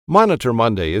Monitor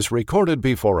Monday is recorded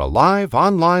before a live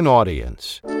online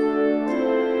audience.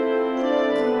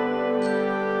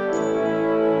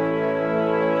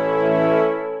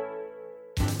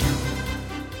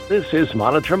 This is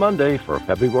Monitor Monday for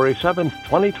February 7th,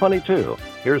 2022.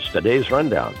 Here's today's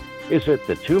rundown. Is it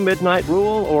the 2 midnight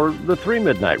rule or the 3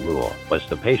 midnight rule? Was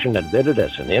the patient admitted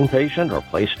as an inpatient or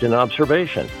placed in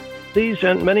observation? These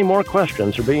and many more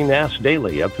questions are being asked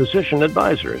daily of physician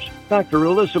advisors. Dr.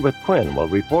 Elizabeth Quinn will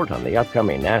report on the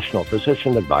upcoming National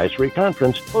Physician Advisory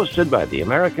Conference hosted by the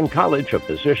American College of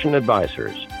Physician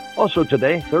Advisors. Also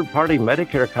today, third-party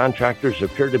Medicare contractors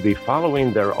appear to be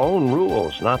following their own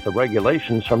rules, not the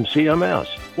regulations from CMS.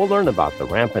 We'll learn about the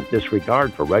rampant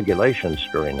disregard for regulations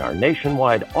during our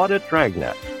nationwide audit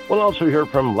dragnet. We'll also hear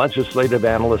from legislative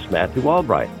analyst Matthew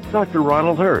Albright, Dr.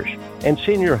 Ronald Hirsch, and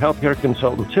senior healthcare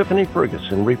consultant Tiffany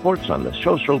Ferguson reports on the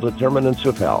social determinants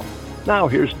of health. Now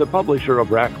here's the publisher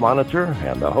of RAC Monitor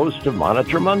and the host of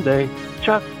Monitor Monday,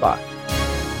 Chuck Buck.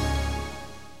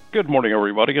 Good morning,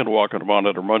 everybody, and welcome to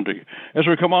Monitor Monday. As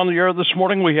we come on the air this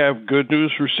morning, we have good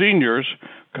news for seniors.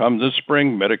 Come this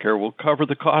spring, Medicare will cover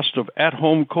the cost of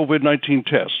at-home COVID-19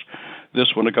 tests.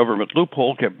 This one, a government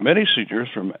loophole, kept many seniors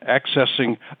from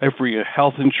accessing a free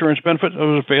health insurance benefit that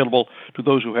was available to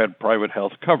those who had private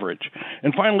health coverage.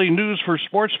 And finally, news for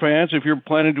sports fans. If you're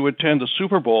planning to attend the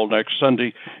Super Bowl next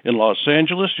Sunday in Los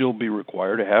Angeles, you'll be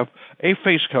required to have a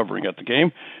face covering at the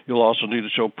game. You'll also need to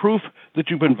show proof that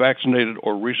you've been vaccinated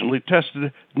or recently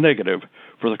tested negative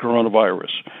for the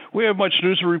coronavirus. We have much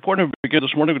news to report, and we begin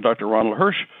this morning with Dr. Ronald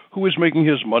Hirsch, who is making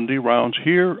his Monday rounds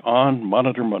here on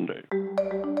Monitor Monday.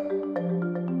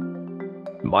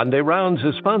 Monday Rounds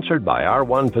is sponsored by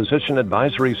R1 Physician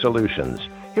Advisory Solutions.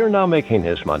 Here now making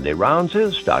his Monday rounds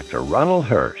is Dr. Ronald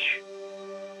Hirsch.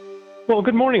 Well,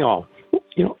 good morning, all.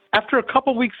 After a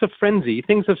couple weeks of frenzy,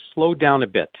 things have slowed down a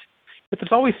bit. But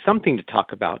there's always something to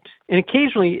talk about. And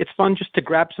occasionally, it's fun just to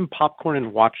grab some popcorn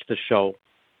and watch the show.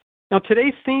 Now,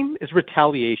 today's theme is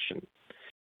retaliation.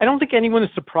 I don't think anyone is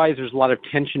surprised there's a lot of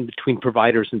tension between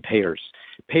providers and payers.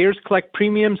 Payers collect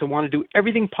premiums and want to do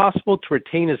everything possible to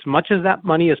retain as much of that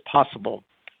money as possible.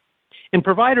 And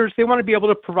providers, they want to be able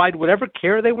to provide whatever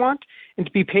care they want and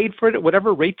to be paid for it at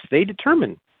whatever rates they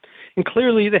determine. And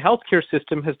clearly, the healthcare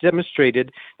system has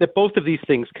demonstrated that both of these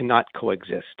things cannot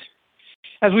coexist.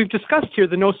 As we've discussed here,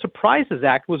 the No Surprises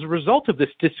Act was a result of this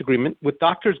disagreement, with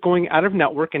doctors going out of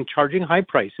network and charging high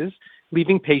prices,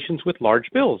 leaving patients with large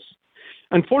bills.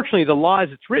 Unfortunately, the law as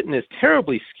it's written is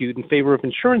terribly skewed in favor of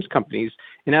insurance companies,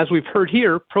 and as we've heard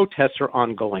here, protests are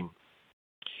ongoing.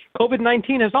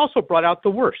 COVID-19 has also brought out the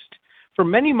worst. For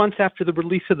many months after the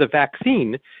release of the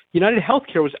vaccine, United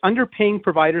Healthcare was underpaying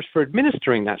providers for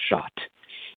administering that shot.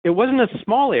 It wasn't a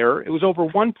small error, it was over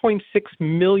 1.6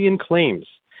 million claims.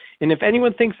 And if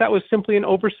anyone thinks that was simply an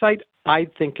oversight,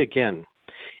 I'd think again.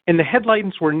 And the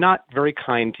headlines were not very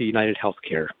kind to United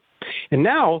Healthcare. And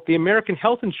now, the American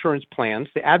Health Insurance Plans,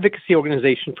 the advocacy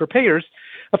organization for payers,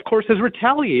 of course, has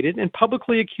retaliated and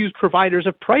publicly accused providers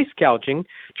of price gouging,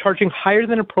 charging higher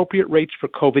than appropriate rates for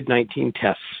COVID-19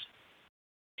 tests.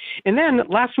 And then,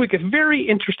 last week, a very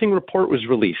interesting report was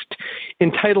released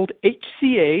entitled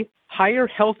HCA, Higher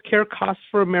Healthcare Costs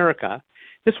for America.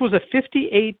 This was a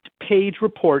 58-page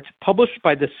report published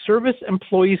by the Service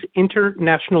Employees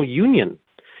International Union.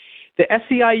 The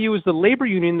SEIU is the labor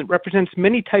union that represents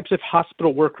many types of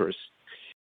hospital workers.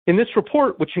 In this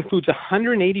report, which includes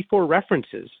 184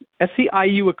 references,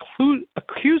 SEIU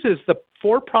accuses the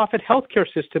for-profit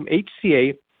healthcare system,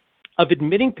 HCA, of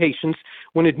admitting patients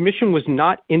when admission was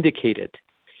not indicated.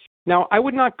 Now, I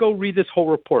would not go read this whole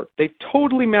report. They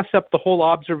totally mess up the whole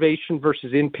observation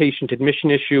versus inpatient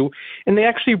admission issue, and they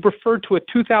actually refer to a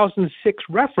 2006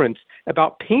 reference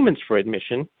about payments for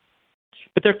admission.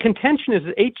 But their contention is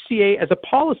that HCA, as a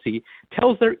policy,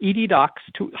 tells their ED docs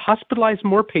to hospitalize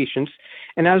more patients,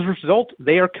 and as a result,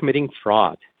 they are committing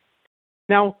fraud.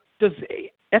 Now, does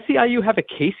SEIU have a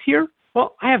case here?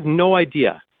 Well, I have no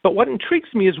idea. But what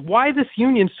intrigues me is why this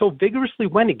union so vigorously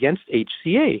went against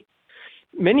HCA.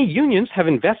 Many unions have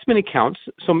investment accounts,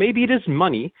 so maybe it is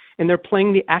money, and they're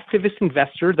playing the activist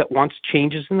investor that wants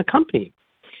changes in the company.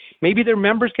 Maybe their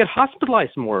members get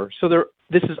hospitalized more, so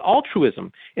this is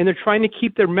altruism, and they're trying to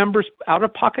keep their members'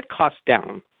 out-of-pocket costs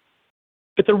down.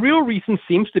 But the real reason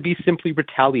seems to be simply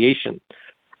retaliation.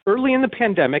 Early in the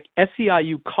pandemic,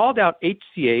 SEIU called out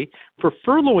HCA for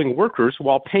furloughing workers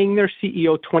while paying their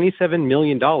CEO $27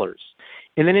 million.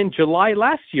 And then in July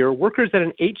last year, workers at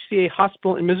an HCA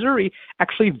hospital in Missouri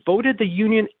actually voted the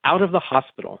union out of the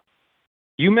hospital.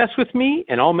 You mess with me,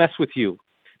 and I'll mess with you.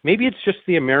 Maybe it's just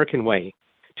the American way.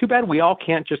 Too bad we all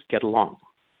can't just get along.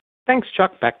 Thanks,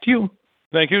 Chuck. Back to you.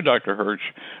 Thank you, Dr. Hirsch.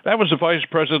 That was the Vice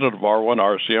President of R1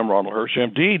 RCM, Ronald Hirsch,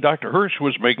 MD. Dr. Hirsch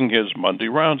was making his Monday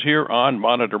rounds here on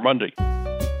Monitor Monday.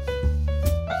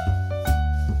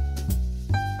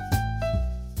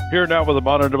 Here now with the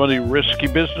Monitor Monday Risky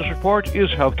Business Report is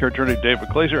healthcare attorney David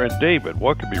Glazer. And David,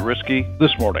 what could be risky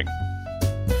this morning?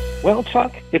 Well,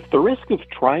 Chuck, it's the risk of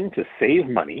trying to save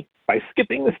money by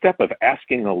skipping the step of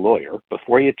asking a lawyer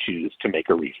before you choose to make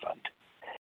a refund.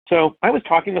 So I was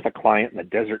talking with a client in the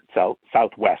desert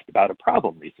southwest about a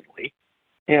problem recently,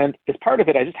 and as part of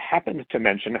it, I just happened to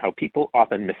mention how people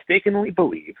often mistakenly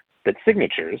believe that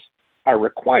signatures are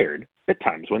required at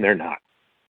times when they're not.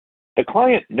 The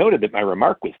client noted that my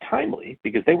remark was timely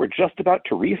because they were just about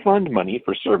to refund money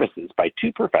for services by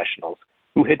two professionals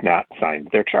who had not signed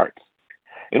their charts.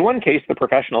 In one case, the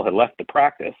professional had left the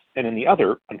practice, and in the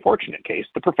other unfortunate case,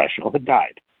 the professional had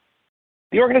died.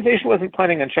 The organization wasn't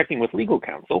planning on checking with legal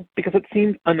counsel because it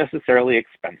seemed unnecessarily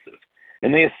expensive,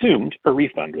 and they assumed a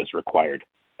refund was required.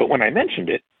 But when I mentioned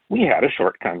it, we had a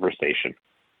short conversation.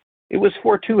 It was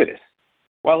fortuitous.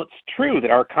 While it's true that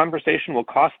our conversation will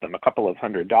cost them a couple of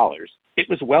 $100s, it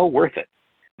was well worth it.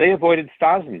 They avoided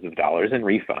thousands of dollars in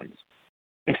refunds.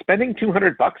 If spending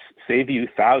 $200 save you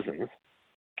thousands,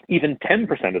 even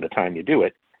 10% of the time you do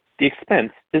it, the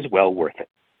expense is well worth it.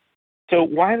 So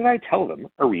why did I tell them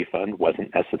a refund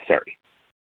wasn't necessary?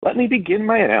 Let me begin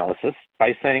my analysis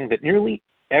by saying that nearly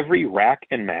every RAC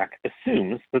and MAC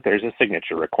assumes that there's a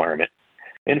signature requirement,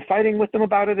 and fighting with them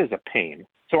about it is a pain.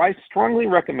 So I strongly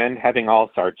recommend having all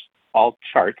charts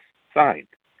signed,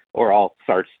 or all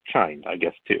charts signed, I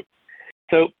guess, too.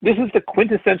 So this is the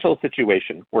quintessential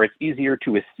situation where it's easier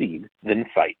to accede than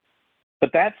fight.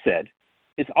 But that said,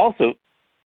 it's also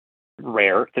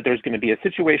rare that there's going to be a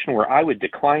situation where I would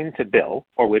decline to bill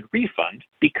or would refund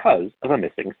because of a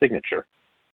missing signature.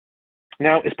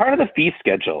 Now, as part of the fee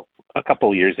schedule a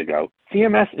couple years ago,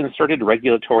 CMS inserted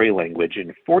regulatory language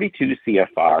in 42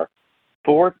 CFR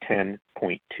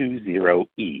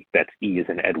 410.20E, that's E as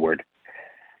in Edward,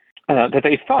 that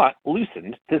they thought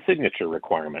loosened the signature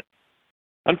requirement.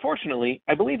 Unfortunately,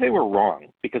 I believe they were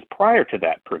wrong because prior to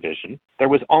that provision, there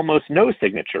was almost no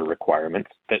signature requirement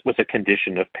that was a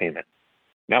condition of payment.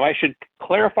 Now, I should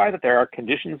clarify that there are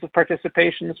conditions of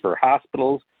participation for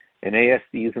hospitals and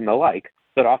ASCs and the like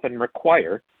that often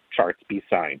require charts be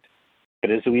signed. But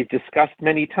as we've discussed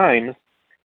many times,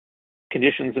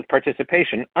 conditions of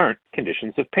participation aren't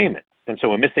conditions of payment. And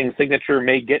so a missing signature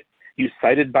may get you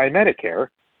cited by Medicare.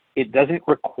 It doesn't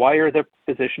require the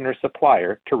physician or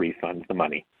supplier to refund the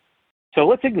money. So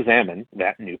let's examine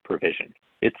that new provision.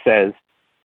 It says,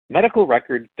 medical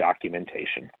record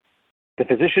documentation. The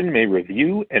physician may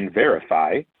review and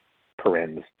verify,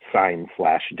 parens,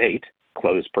 sign/date,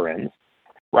 close parens,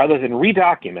 rather than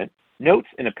redocument notes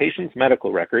in a patient's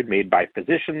medical record made by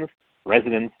physicians,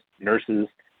 residents, nurses,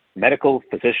 medical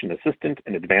physician assistant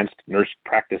and advanced nurse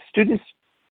practice students,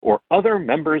 or other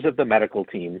members of the medical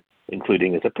team,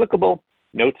 including, as applicable,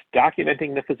 notes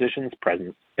documenting the physician's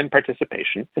presence and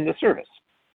participation in the service.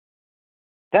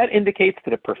 That indicates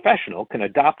that a professional can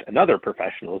adopt another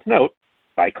professional's note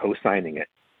by co-signing it.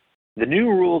 The new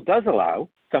rule does allow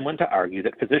someone to argue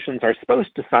that physicians are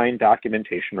supposed to sign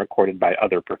documentation recorded by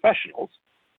other professionals,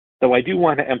 though I do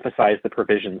want to emphasize the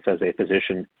provision says a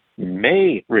physician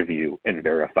may review and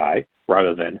verify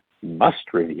rather than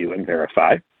must review and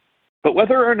verify. But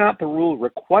whether or not the rule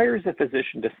requires a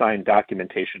physician to sign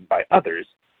documentation by others,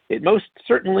 it most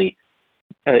certainly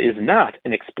is not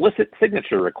an explicit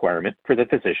signature requirement for the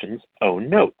physician's own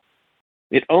note.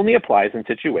 It only applies in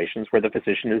situations where the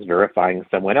physician is verifying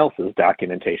someone else's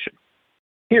documentation.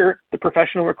 Here, the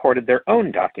professional recorded their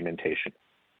own documentation.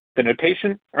 The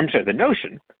notion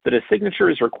that a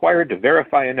signature is required to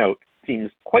verify a note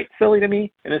seems quite silly to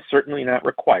me and is certainly not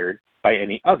required by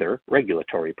any other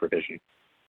regulatory provision.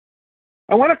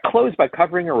 I want to close by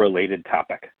covering a related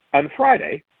topic. On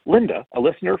Friday, Linda, a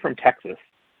listener from Texas,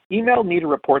 emailed me to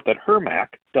report that her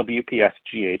MAC,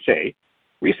 WPS-GHA,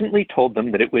 recently told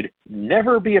them that it would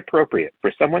never be appropriate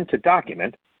for someone to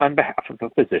document on behalf of a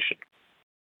physician.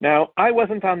 Now, I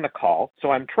wasn't on the call,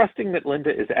 so I'm trusting that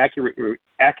Linda is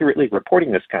accurately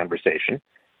reporting this conversation,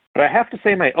 but I have to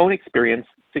say my own experience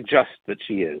suggests that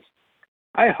she is.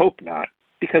 I hope not,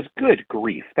 because good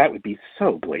grief, that would be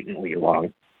so blatantly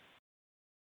wrong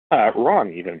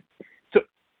even. So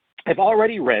I've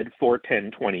already read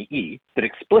 41020E that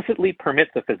explicitly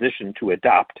permits a physician to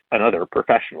adopt another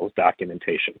professional's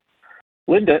documentation.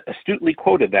 Linda astutely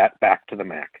quoted that back to the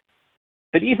MAC.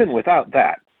 But even without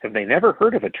that, have they never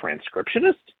heard of a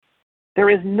transcriptionist? There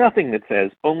is nothing that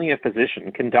says only a physician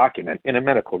can document in a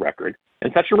medical record,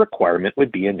 and such a requirement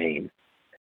would be a name.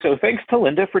 So thanks to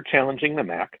Linda for challenging the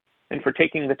MAC and for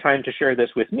taking the time to share this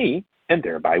with me and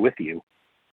thereby with you.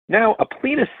 Now, a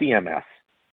plea to CMS.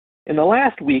 In the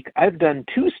last week, I've done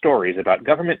 2 stories about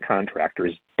government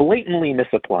contractors blatantly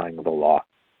misapplying the law.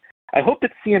 I hope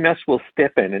that CMS will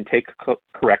step in and take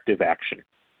corrective action.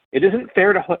 It isn't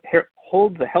fair to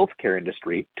hold the healthcare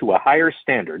industry to a higher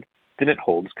standard than it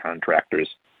holds contractors.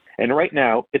 And right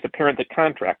now, it's apparent that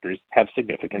contractors have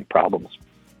significant problems.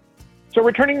 So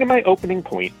returning to my opening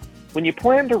point, when you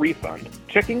plan to refund,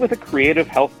 checking with a creative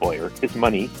health lawyer is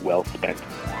money well spent.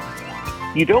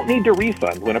 You don't need to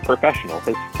refund when a professional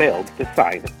has failed to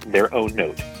sign their own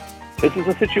note. This is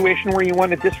a situation where you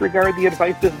want to disregard the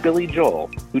advice of Billy Joel,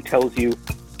 who tells you,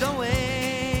 "Don't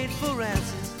wait for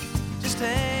answers, just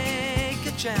take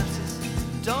your chances.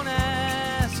 Don't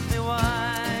ask me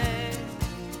why."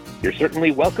 You're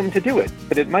certainly welcome to do it,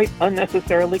 but it might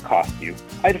unnecessarily cost you.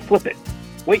 I'd flip it.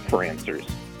 Wait for answers.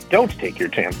 Don't take your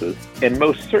chances, and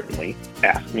most certainly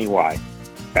ask me why.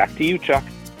 Back to you, Chuck.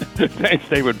 Thanks,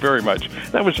 David, very much.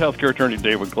 That was healthcare attorney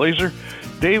David Glazer.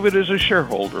 David is a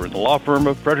shareholder in the law firm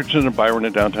of Frederickson and Byron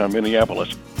in downtown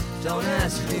Minneapolis. Don't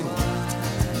ask me why.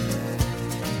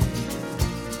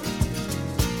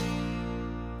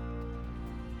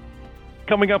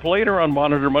 Coming up later on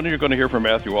Monitor Monday, you're going to hear from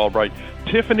Matthew Albright,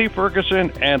 Tiffany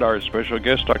Ferguson, and our special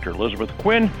guest, Dr. Elizabeth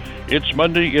Quinn. It's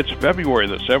Monday, it's February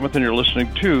the 7th, and you're listening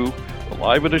to the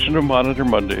live edition of Monitor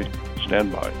Monday.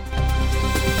 Stand by.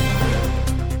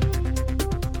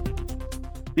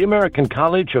 The American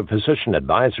College of Physician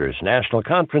Advisors National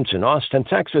Conference in Austin,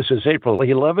 Texas is April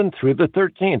 11th through the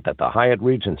 13th at the Hyatt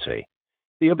Regency.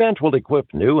 The event will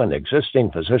equip new and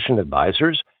existing physician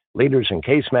advisors, leaders in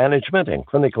case management and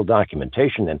clinical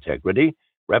documentation integrity,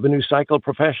 revenue cycle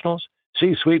professionals,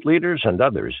 C-suite leaders, and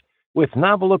others with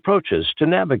novel approaches to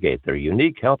navigate their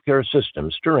unique healthcare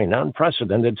systems during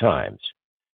unprecedented times.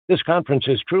 This conference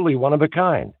is truly one of a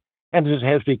kind, and it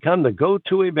has become the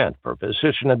go-to event for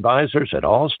physician advisors at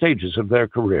all stages of their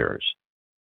careers.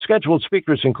 Scheduled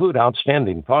speakers include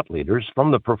outstanding thought leaders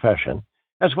from the profession,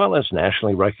 as well as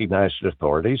nationally recognized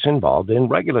authorities involved in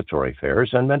regulatory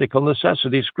affairs and medical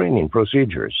necessity screening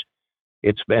procedures.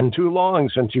 It's been too long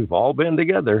since you've all been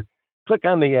together. Click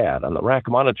on the ad on the RAC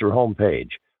Monitor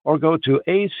homepage or go to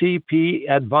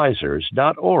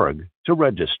acpadvisors.org to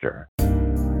register.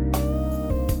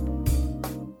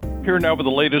 Here now with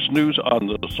the latest news on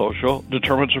the social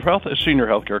determinants of health is senior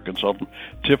healthcare consultant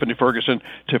Tiffany Ferguson.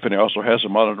 Tiffany also has a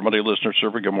Monitor Monday listener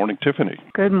survey. Good morning, Tiffany.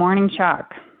 Good morning,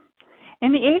 Chuck.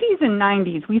 In the 80s and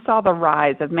 90s, we saw the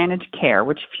rise of managed care,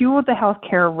 which fueled the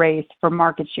healthcare race for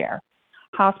market share.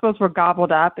 Hospitals were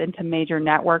gobbled up into major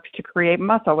networks to create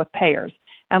muscle with payers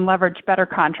and leverage better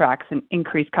contracts and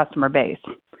increase customer base.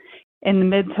 In the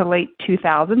mid to late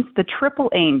 2000s, the triple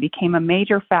aim became a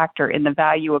major factor in the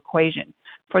value equation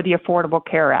for the Affordable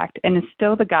Care Act and is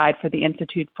still the guide for the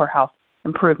Institute for Health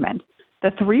Improvement. The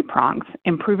 3 prongs,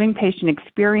 improving patient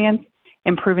experience,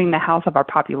 improving the health of our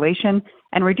population,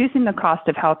 and reducing the cost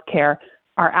of health care,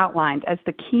 are outlined as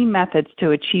the key methods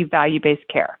to achieve value-based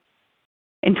care.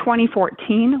 In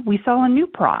 2014, we saw a new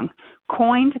prong,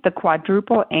 coined the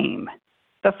quadruple aim.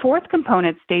 The 4th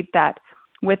component states that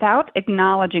without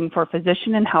acknowledging for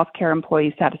physician and healthcare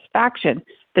employee satisfaction,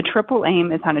 the triple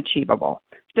aim is unachievable.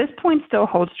 This point still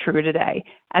holds true today,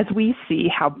 as we see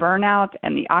how burnout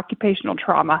and the occupational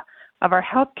trauma of our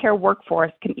healthcare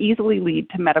workforce can easily lead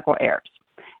to medical errors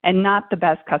and not the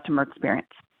best customer experience.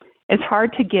 It's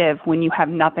hard to give when you have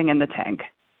nothing in the tank.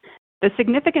 The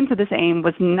significance of this aim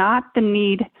was not the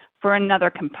need for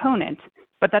another component,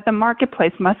 but that the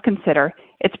marketplace must consider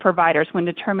its providers when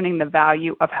determining the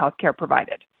value of healthcare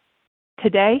provided.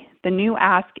 Today, the new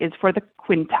ask is for the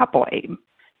quintuple aim.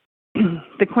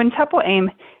 The quintuple aim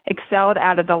excelled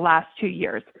out of the last 2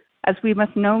 years, as we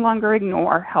must no longer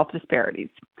ignore health disparities.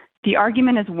 The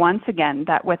argument is once again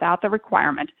that without the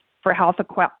requirement for health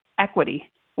equity,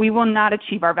 we will not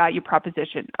achieve our value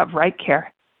proposition of right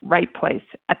care, right place,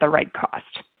 at the right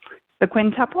cost. The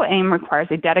quintuple aim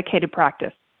requires a dedicated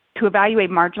practice to evaluate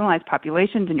marginalized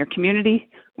populations in your community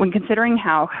when considering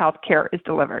how health care is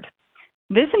delivered.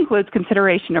 This includes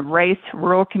consideration of race,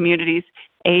 rural communities,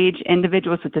 age,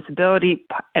 individuals with disability,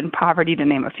 and poverty, to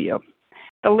name a few.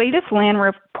 The latest LAN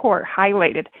report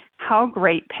highlighted how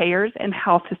great payers and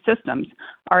health systems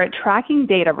are at tracking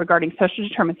data regarding social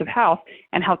determinants of health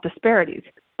and health disparities,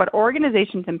 but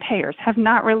organizations and payers have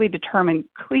not really determined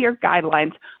clear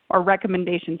guidelines or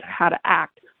recommendations of how to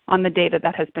act on the data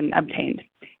that has been obtained.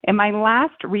 In my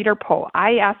last reader poll,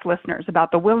 I asked listeners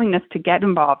about the willingness to get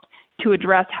involved to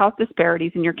address health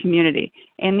disparities in your community,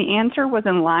 and the answer was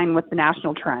in line with the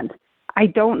national trend. I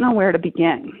don't know where to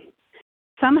begin.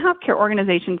 Some healthcare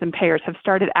organizations and payers have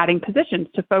started adding positions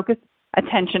to focus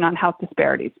attention on health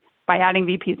disparities by adding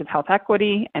VPs of health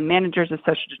equity and managers of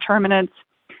social determinants.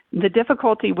 The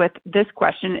difficulty with this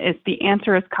question is the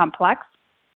answer is complex,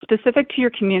 specific to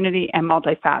your community, and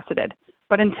multifaceted.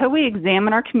 But until we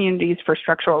examine our communities for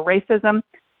structural racism,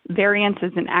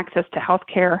 variances in access to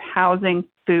healthcare, housing,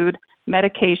 food,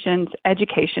 medications,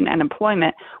 education, and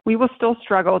employment, we will still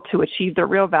struggle to achieve the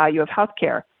real value of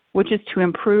healthcare, which is to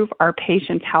improve our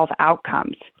patients' health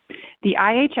outcomes. The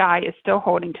IHI is still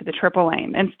holding to the triple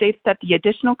aim and states that the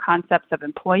additional concepts of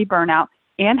employee burnout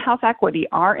and health equity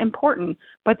are important,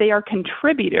 but they are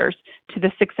contributors to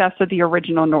the success of the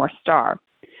original North Star.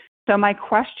 So my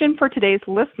question for today's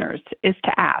listeners is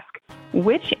to ask,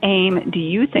 which aim do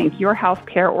you think your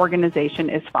healthcare organization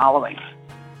is following?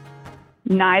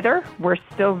 Neither. We're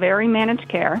still very managed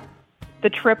care. The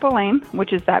triple aim,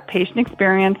 which is that patient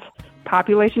experience,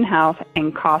 population health,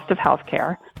 and cost of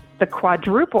healthcare. The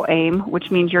quadruple aim, which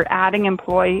means you're adding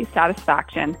employee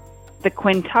satisfaction. The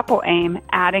quintuple aim,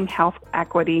 adding health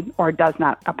equity or does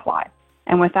not apply.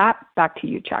 And with that, back to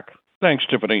you, Chuck. Thanks,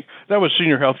 Tiffany. That was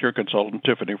Senior Healthcare Consultant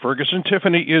Tiffany Ferguson.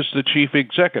 Tiffany is the Chief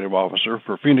Executive Officer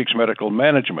for Phoenix Medical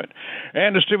Management.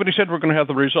 And as Tiffany said, we're going to have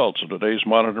the results of today's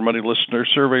Monitor Monday listener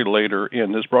survey later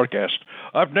in this broadcast.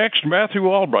 Up next, Matthew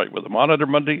Albright with the Monitor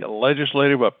Monday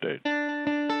Legislative Update.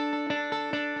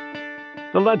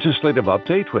 The Legislative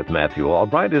Update with Matthew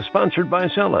Albright is sponsored by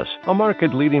Zelis, a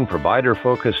market-leading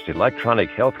provider-focused electronic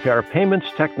healthcare payments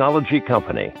technology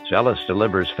company. Zelis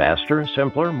delivers faster,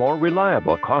 simpler, more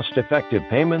reliable, cost-effective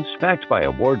payments backed by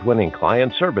award-winning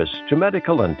client service to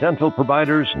medical and dental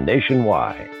providers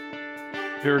nationwide.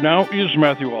 Here now is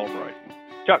Matthew Albright.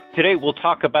 Chuck, today we'll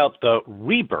talk about the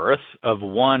rebirth of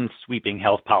one sweeping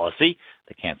health policy,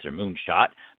 the cancer moonshot,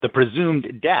 the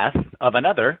presumed death of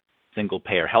another,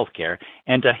 single-payer healthcare,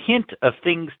 and a hint of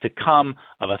things to come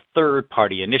of a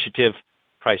third-party initiative,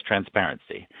 price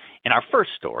transparency. In our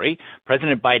first story,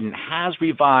 President Biden has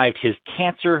revived his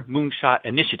Cancer Moonshot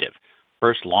Initiative,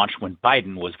 first launched when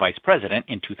Biden was vice president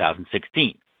in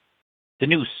 2016. The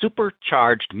new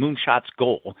supercharged moonshot's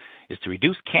goal is to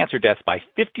reduce cancer deaths by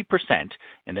 50%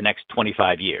 in the next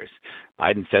 25 years.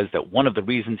 Biden says that one of the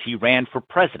reasons he ran for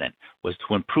president was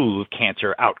to improve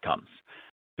cancer outcomes.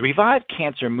 The revived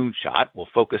Cancer Moonshot will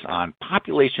focus on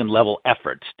population-level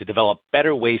efforts to develop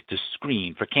better ways to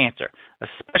screen for cancer,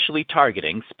 especially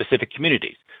targeting specific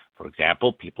communities. For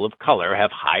example, people of color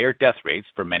have higher death rates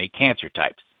for many cancer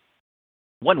types.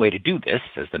 One way to do this,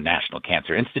 says the National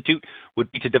Cancer Institute,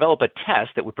 would be to develop a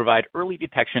test that would provide early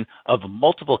detection of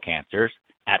multiple cancers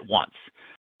at once.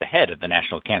 The head of the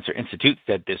National Cancer Institute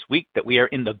said this week that we are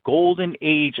in the golden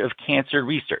age of cancer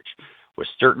research, with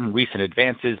certain recent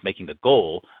advances making the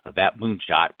goal of that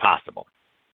moonshot possible.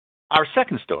 Our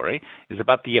second story is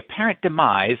about the apparent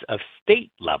demise of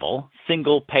state-level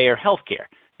single-payer healthcare,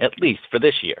 at least for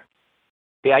this year.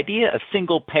 The idea of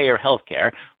single-payer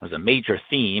healthcare was a major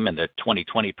theme in the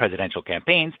 2020 presidential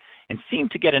campaigns and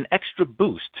seemed to get an extra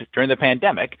boost during the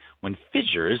pandemic when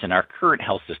fissures in our current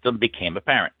health system became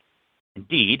apparent.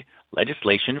 Indeed,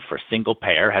 legislation for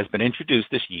single-payer has been introduced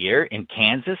this year in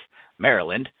Kansas,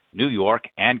 Maryland, New York,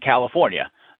 and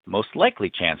California. The most likely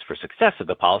chance for success of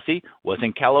the policy was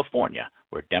in California,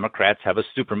 where Democrats have a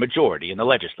supermajority in the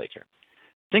legislature.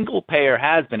 Single-payer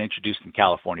has been introduced in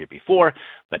California before,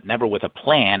 but never with a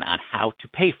plan on how to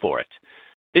pay for it.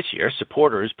 This year,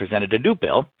 supporters presented a new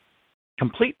bill,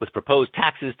 complete with proposed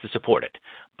taxes to support it.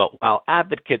 But while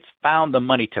advocates found the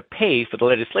money to pay for the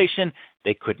legislation,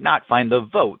 they could not find the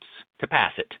votes to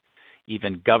pass it.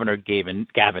 Even Governor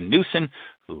Gavin Newsom,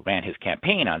 who ran his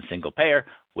campaign on single-payer,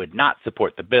 would not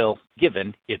support the bill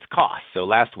given its cost. So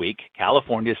last week,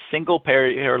 California's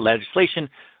single-payer legislation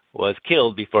was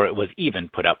killed before it was even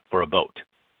put up for a vote.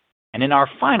 And in our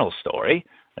final story,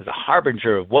 as a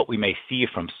harbinger of what we may see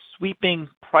from sweeping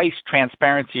price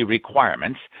transparency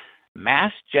requirements,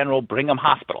 Mass General Brigham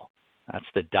Hospital, that's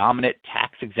the dominant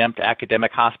tax-exempt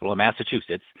academic hospital in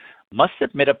Massachusetts, must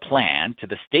submit a plan to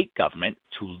the state government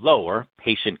to lower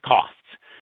patient costs.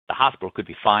 The hospital could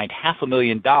be fined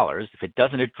 $500,000 if it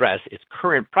doesn't address its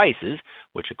current prices,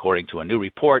 which, according to a new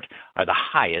report, are the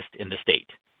highest in the state.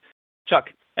 Chuck,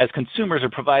 as consumers are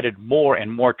provided more and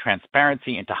more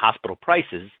transparency into hospital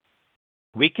prices,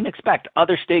 we can expect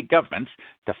other state governments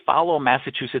to follow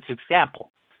Massachusetts'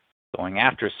 example, going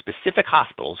after specific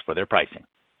hospitals for their pricing.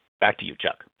 Back to you,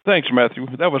 Chuck. Thanks, Matthew.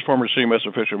 That was former CMS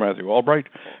official Matthew Albright.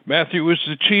 Matthew is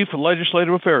the Chief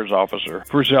Legislative Affairs Officer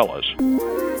for Zelis.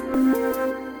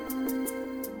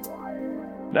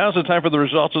 Now's the time for the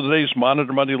results of today's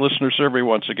Monitor Monday listener survey.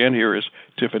 Once again, here is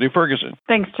Tiffany Ferguson.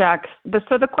 Thanks, Chuck.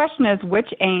 So the question is,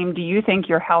 which AIM do you think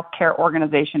your healthcare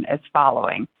organization is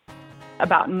following?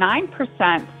 About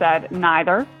 9% said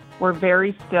neither, were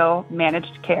very still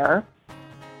managed care.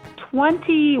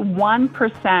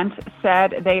 21%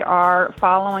 said they are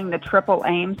following the triple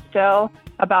aim still.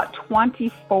 About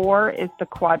 24 is the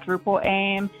quadruple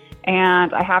aim.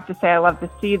 And I have to say, I love to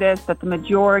see this, that the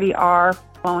majority are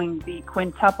following the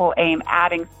quintuple aim,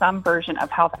 adding some version of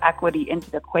health equity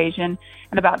into the equation.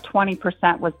 And about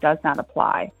 20% does not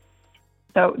apply.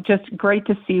 So just great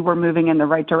to see we're moving in the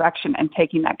right direction and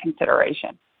taking that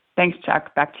consideration. Thanks,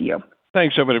 Chuck. Back to you.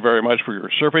 Thanks, everybody, very much for your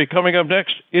survey. Coming up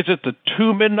next, is it the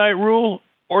 2 midnight rule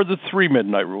or the 3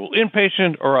 midnight rule,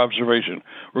 inpatient or observation?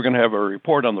 We're going to have a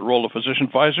report on the role of physician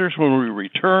advisors when we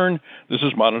return. This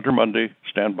is Monitor Monday.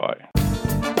 Stand by.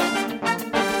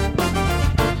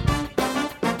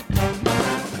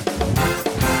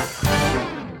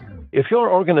 If your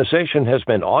organization has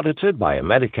been audited by a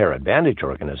Medicare Advantage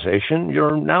organization,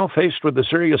 you're now faced with a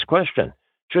serious question.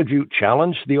 Should you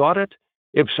challenge the audit?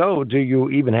 If so, do you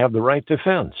even have the right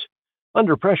defense?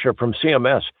 Under pressure from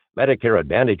CMS, Medicare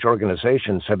Advantage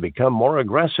organizations have become more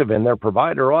aggressive in their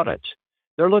provider audits.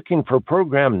 They're looking for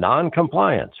program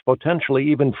non-compliance,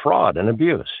 potentially even fraud and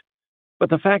abuse. But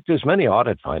the fact is, many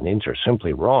audit findings are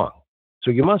simply wrong,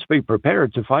 so you must be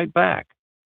prepared to fight back.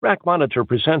 RAC Monitor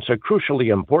presents a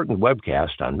crucially important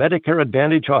webcast on Medicare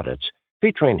Advantage audits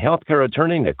featuring healthcare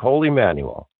attorney Nicole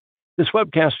Emanuel. This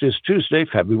webcast is Tuesday,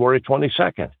 February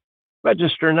 22nd.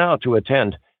 Register now to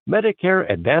attend Medicare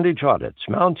Advantage Audits,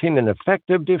 Mounting an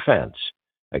Effective Defense.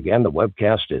 Again, the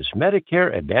webcast is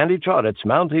Medicare Advantage Audits,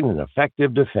 Mounting an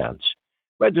Effective Defense.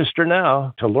 Register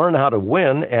now to learn how to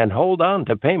win and hold on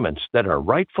to payments that are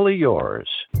rightfully yours.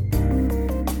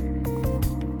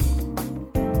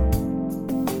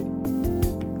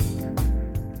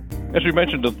 As we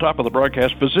mentioned at the top of the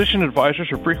broadcast, physician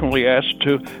advisors are frequently asked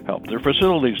to help their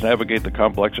facilities navigate the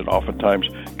complex and oftentimes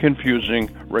confusing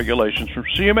regulations from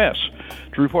CMS.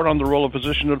 To report on the role of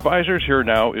physician advisors, here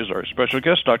now is our special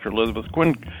guest, Dr. Elizabeth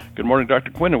Quinn. Good morning,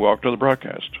 Dr. Quinn, and welcome to the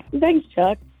broadcast. Thanks,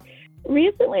 Chuck.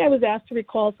 Recently, I was asked to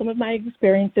recall some of my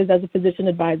experiences as a physician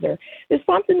advisor. This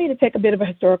prompted me to take a bit of a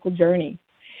historical journey.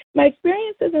 My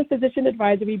experiences in physician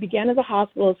advisory began as a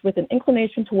hospitalist with an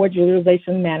inclination towards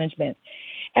utilization management.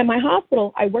 At my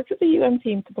hospital, I worked with the UM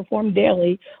team to perform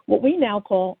daily what we now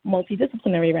call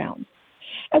multidisciplinary rounds.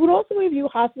 I would also review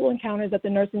hospital encounters at the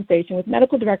nursing station with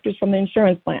medical directors from the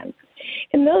insurance plans.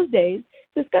 In those days,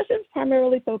 discussions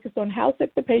primarily focused on how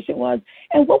sick the patient was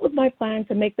and what was my plan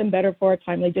to make them better for a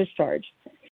timely discharge.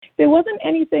 There wasn't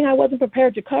anything I wasn't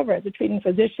prepared to cover as a treating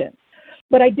physician,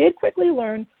 but I did quickly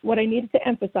learn what I needed to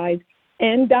emphasize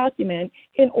and document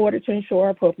in order to ensure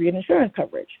appropriate insurance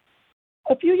coverage.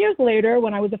 A few years later,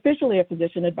 when I was officially a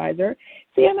physician advisor,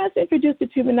 CMS introduced the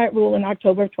 2 midnight rule in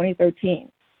October of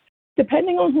 2013.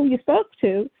 Depending on who you spoke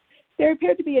to, there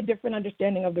appeared to be a different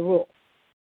understanding of the rule.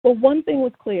 But one thing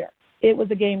was clear: it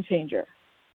was a game changer.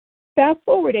 Fast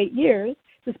forward 8 years,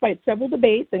 despite several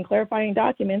debates and clarifying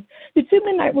documents, the 2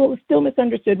 midnight rule is still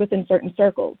misunderstood within certain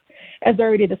circles. As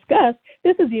already discussed,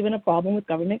 this is even a problem with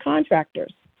government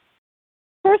contractors.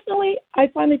 Personally, I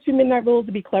find the 2 midnight rule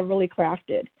to be cleverly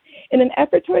crafted. In an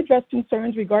effort to address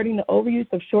concerns regarding the overuse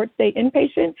of short-stay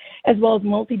inpatient as well as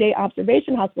multi-day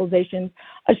observation hospitalizations,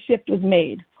 a shift was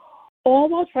made, all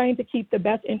while trying to keep the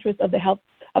best interest of the health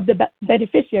of the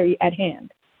beneficiary at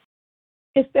hand.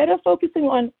 Instead of focusing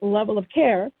on level of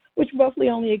care, which roughly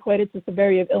only equated to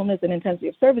severity of illness and intensity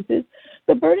of services,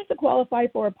 the burden to qualify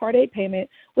for a Part A payment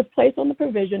was placed on the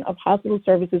provision of hospital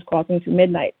services crossing to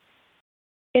midnight.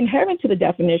 Inherent to the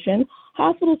definition,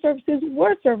 hospital services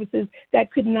were services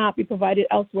that could not be provided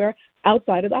elsewhere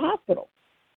outside of the hospital.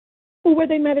 Or were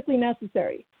they medically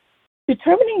necessary?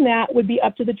 Determining that would be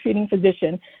up to the treating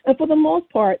physician, and for the most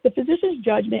part, the physician's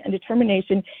judgment and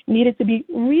determination needed to be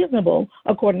reasonable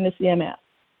according to CMS.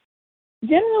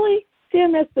 Generally,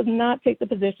 CMS does not take the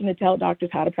position to tell doctors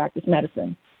how to practice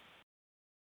medicine.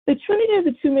 The trinity of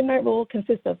the 2 midnight rule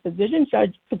consists of physician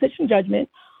judgment,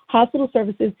 hospital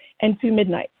services, and 2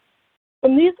 midnight.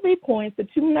 From these 3 points, the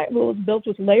 2 midnight rule is built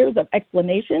with layers of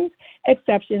explanations,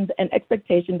 exceptions, and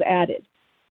expectations added.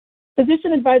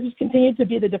 Physician advisors continue to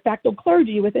be the de facto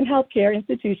clergy within healthcare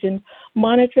institutions,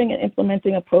 monitoring and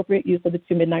implementing appropriate use of the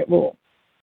 2 midnight rule.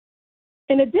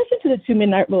 In addition to the 2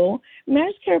 midnight rule,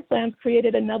 managed care plans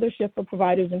created another shift for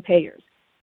providers and payers.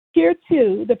 Here,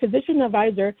 too, the physician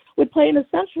advisor would play an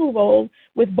essential role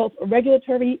with both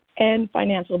regulatory and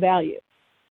financial value.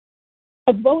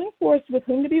 A growing force with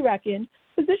whom to be reckoned,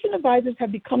 physician advisors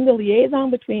have become the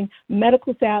liaison between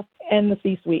medical staff and the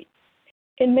C-suite.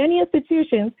 In many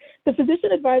institutions, the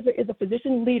physician advisor is a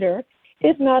physician leader,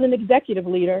 if not an executive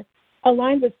leader,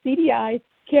 aligned with CDI,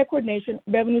 care coordination,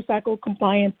 revenue cycle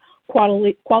compliance,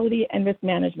 quality, and risk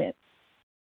management.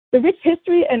 The rich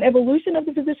history and evolution of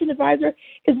the physician advisor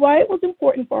is why it was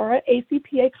important for our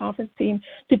ACPA conference team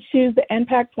to choose the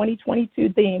NPAC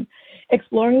 2022 theme,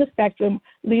 Exploring the Spectrum,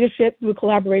 Leadership through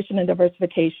Collaboration and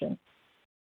Diversification.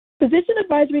 Physician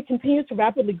advisory continues to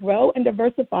rapidly grow and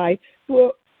diversify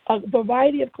through a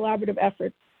variety of collaborative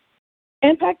efforts.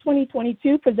 NPAC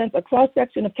 2022 presents a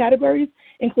cross-section of categories,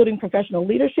 including professional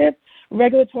leadership,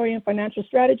 regulatory and financial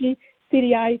strategy,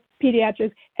 CDI,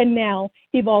 pediatrics, and now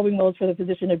evolving roles for the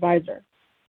physician advisor.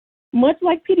 Much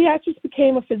like pediatrics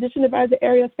became a physician advisor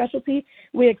area of specialty,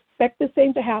 we expect the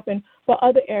same to happen for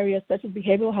other areas such as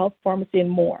behavioral health, pharmacy, and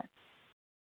more.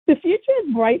 The future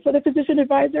is bright for the physician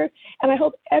advisor, and I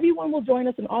hope everyone will join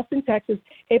us in Austin, Texas,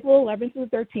 April 11th through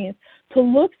 13th, to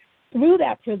look through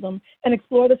that prism and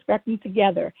explore the spectrum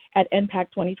together at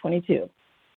NPAC 2022.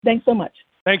 Thanks so much.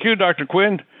 Thank you, Dr.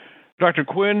 Quinn. Dr.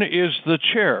 Quinn is the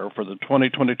chair for the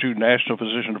 2022 National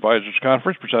Physician Advisors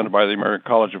Conference presented by the American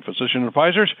College of Physician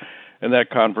Advisors, and that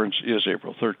conference is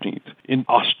April 13th in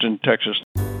Austin, Texas.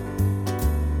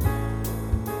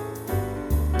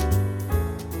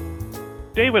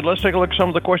 David, let's take a look at some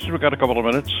of the questions. We've got a couple of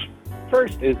minutes.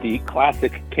 First is the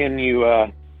classic, can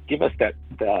you give us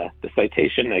the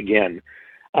citation again?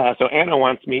 So Anna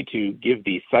wants me to give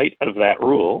the cite of that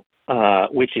rule,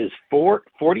 which is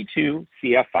 42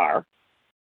 CFR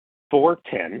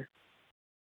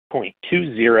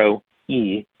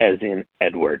 410.20E as in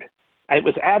Edward. It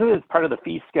was added as part of the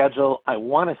fee schedule. I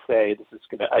want to say this is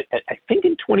going to, I think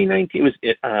in 2019,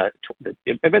 it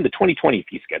been the 2020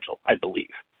 fee schedule, I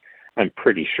believe. I'm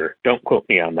pretty sure. Don't quote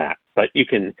me on that. But you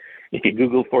can, if you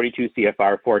Google 42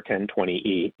 CFR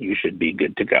 410.20E, you should be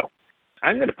good to go.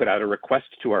 I'm going to put out a request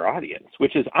to our audience,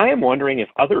 which is I am wondering if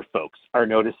other folks are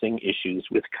noticing issues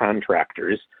with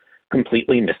contractors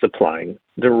completely misapplying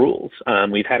the rules.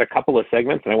 We've had a couple of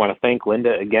segments, and I want to thank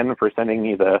Linda again for sending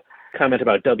me the comment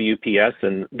about WPS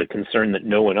and the concern that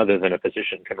no one other than a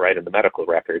physician can write in the medical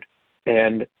record.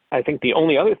 And I think the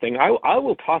only other thing I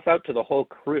will toss out to the whole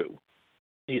crew,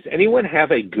 does anyone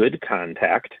have a good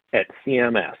contact at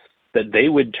CMS that they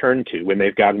would turn to when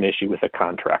they've got an issue with a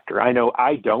contractor? I know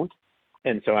I don't.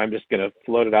 And so I'm just going to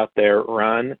float it out there.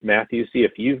 Ron, Matthew, see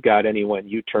if you've got anyone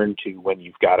you turn to when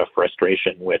you've got a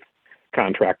frustration with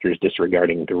contractors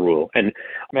disregarding the rule. And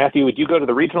Matthew, would you go to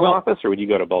the regional office or would you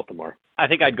go to Baltimore? I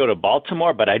think I'd go to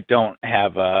Baltimore, but I don't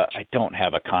have a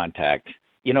contact.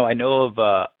 You know, I know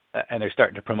of and they're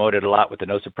starting to promote it a lot with the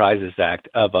No Surprises Act,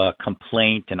 of a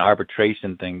complaint and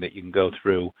arbitration thing that you can go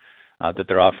through that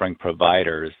they're offering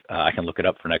providers. I can look it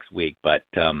up for next week, but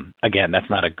again, that's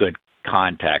not a good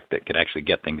contact that could actually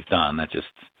get things done. That's just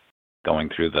going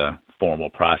through the formal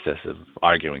process of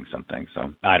arguing something.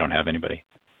 So I don't have anybody.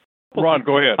 Ron,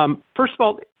 go ahead. First of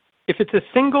all, if it's a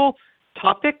single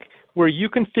topic where you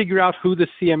can figure out who the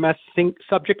CMS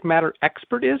subject matter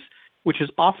expert is, which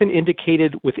is often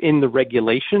indicated within the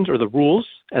regulations or the rules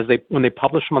when they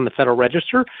publish them on the Federal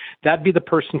Register, that'd be the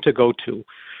person to go to.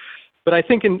 But I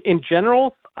think in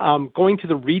general, going to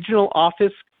the regional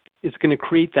office is going to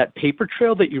create that paper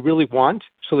trail that you really want,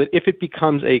 so that if it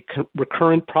becomes a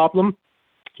recurrent problem,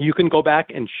 you can go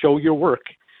back and show your work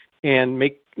and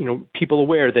make people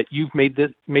aware that you've made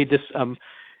this an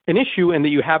issue and that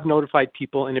you have notified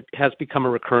people and it has become a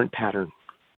recurrent pattern.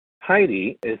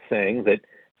 Heidi is saying that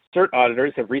CERT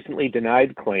auditors have recently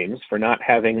denied claims for not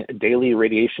having daily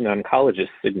radiation oncologist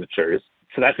signatures.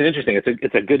 So that's an interesting,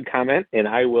 it's a good comment, and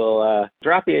I will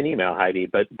drop you an email, Heidi,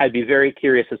 but I'd be very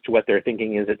curious as to what their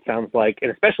thinking is. It sounds like,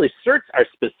 and especially CERTs are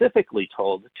specifically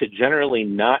told to generally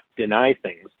not deny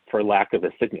things for lack of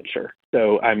a signature.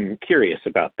 So I'm curious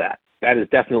about that. That is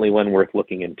definitely one worth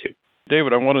looking into.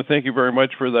 David, I want to thank you very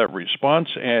much for that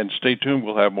response, and stay tuned.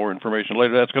 We'll have more information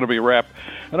later. That's going to be a wrap.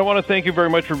 And I want to thank you very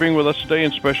much for being with us today,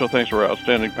 and special thanks to our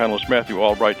outstanding panelists, Matthew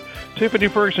Albright, Tiffany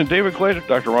Ferguson, David Glazer,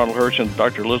 Dr. Ronald Hirsch, and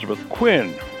Dr. Elizabeth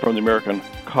Quinn from the American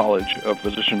College of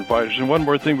Physician Advisors. And one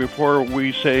more thing before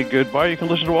we say goodbye, you can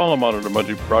listen to all the Monitor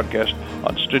Monday broadcasts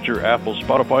on Stitcher, Apple,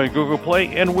 Spotify, and Google Play.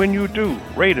 And when you do,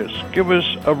 rate us, give us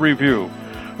a review.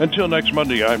 Until next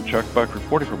Monday, I'm Chuck Buck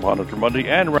reporting for Monitor Monday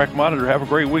and RAC Monitor. Have a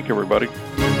great week, everybody.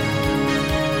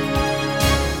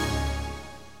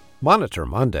 Monitor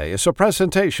Monday is a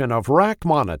presentation of RAC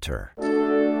Monitor.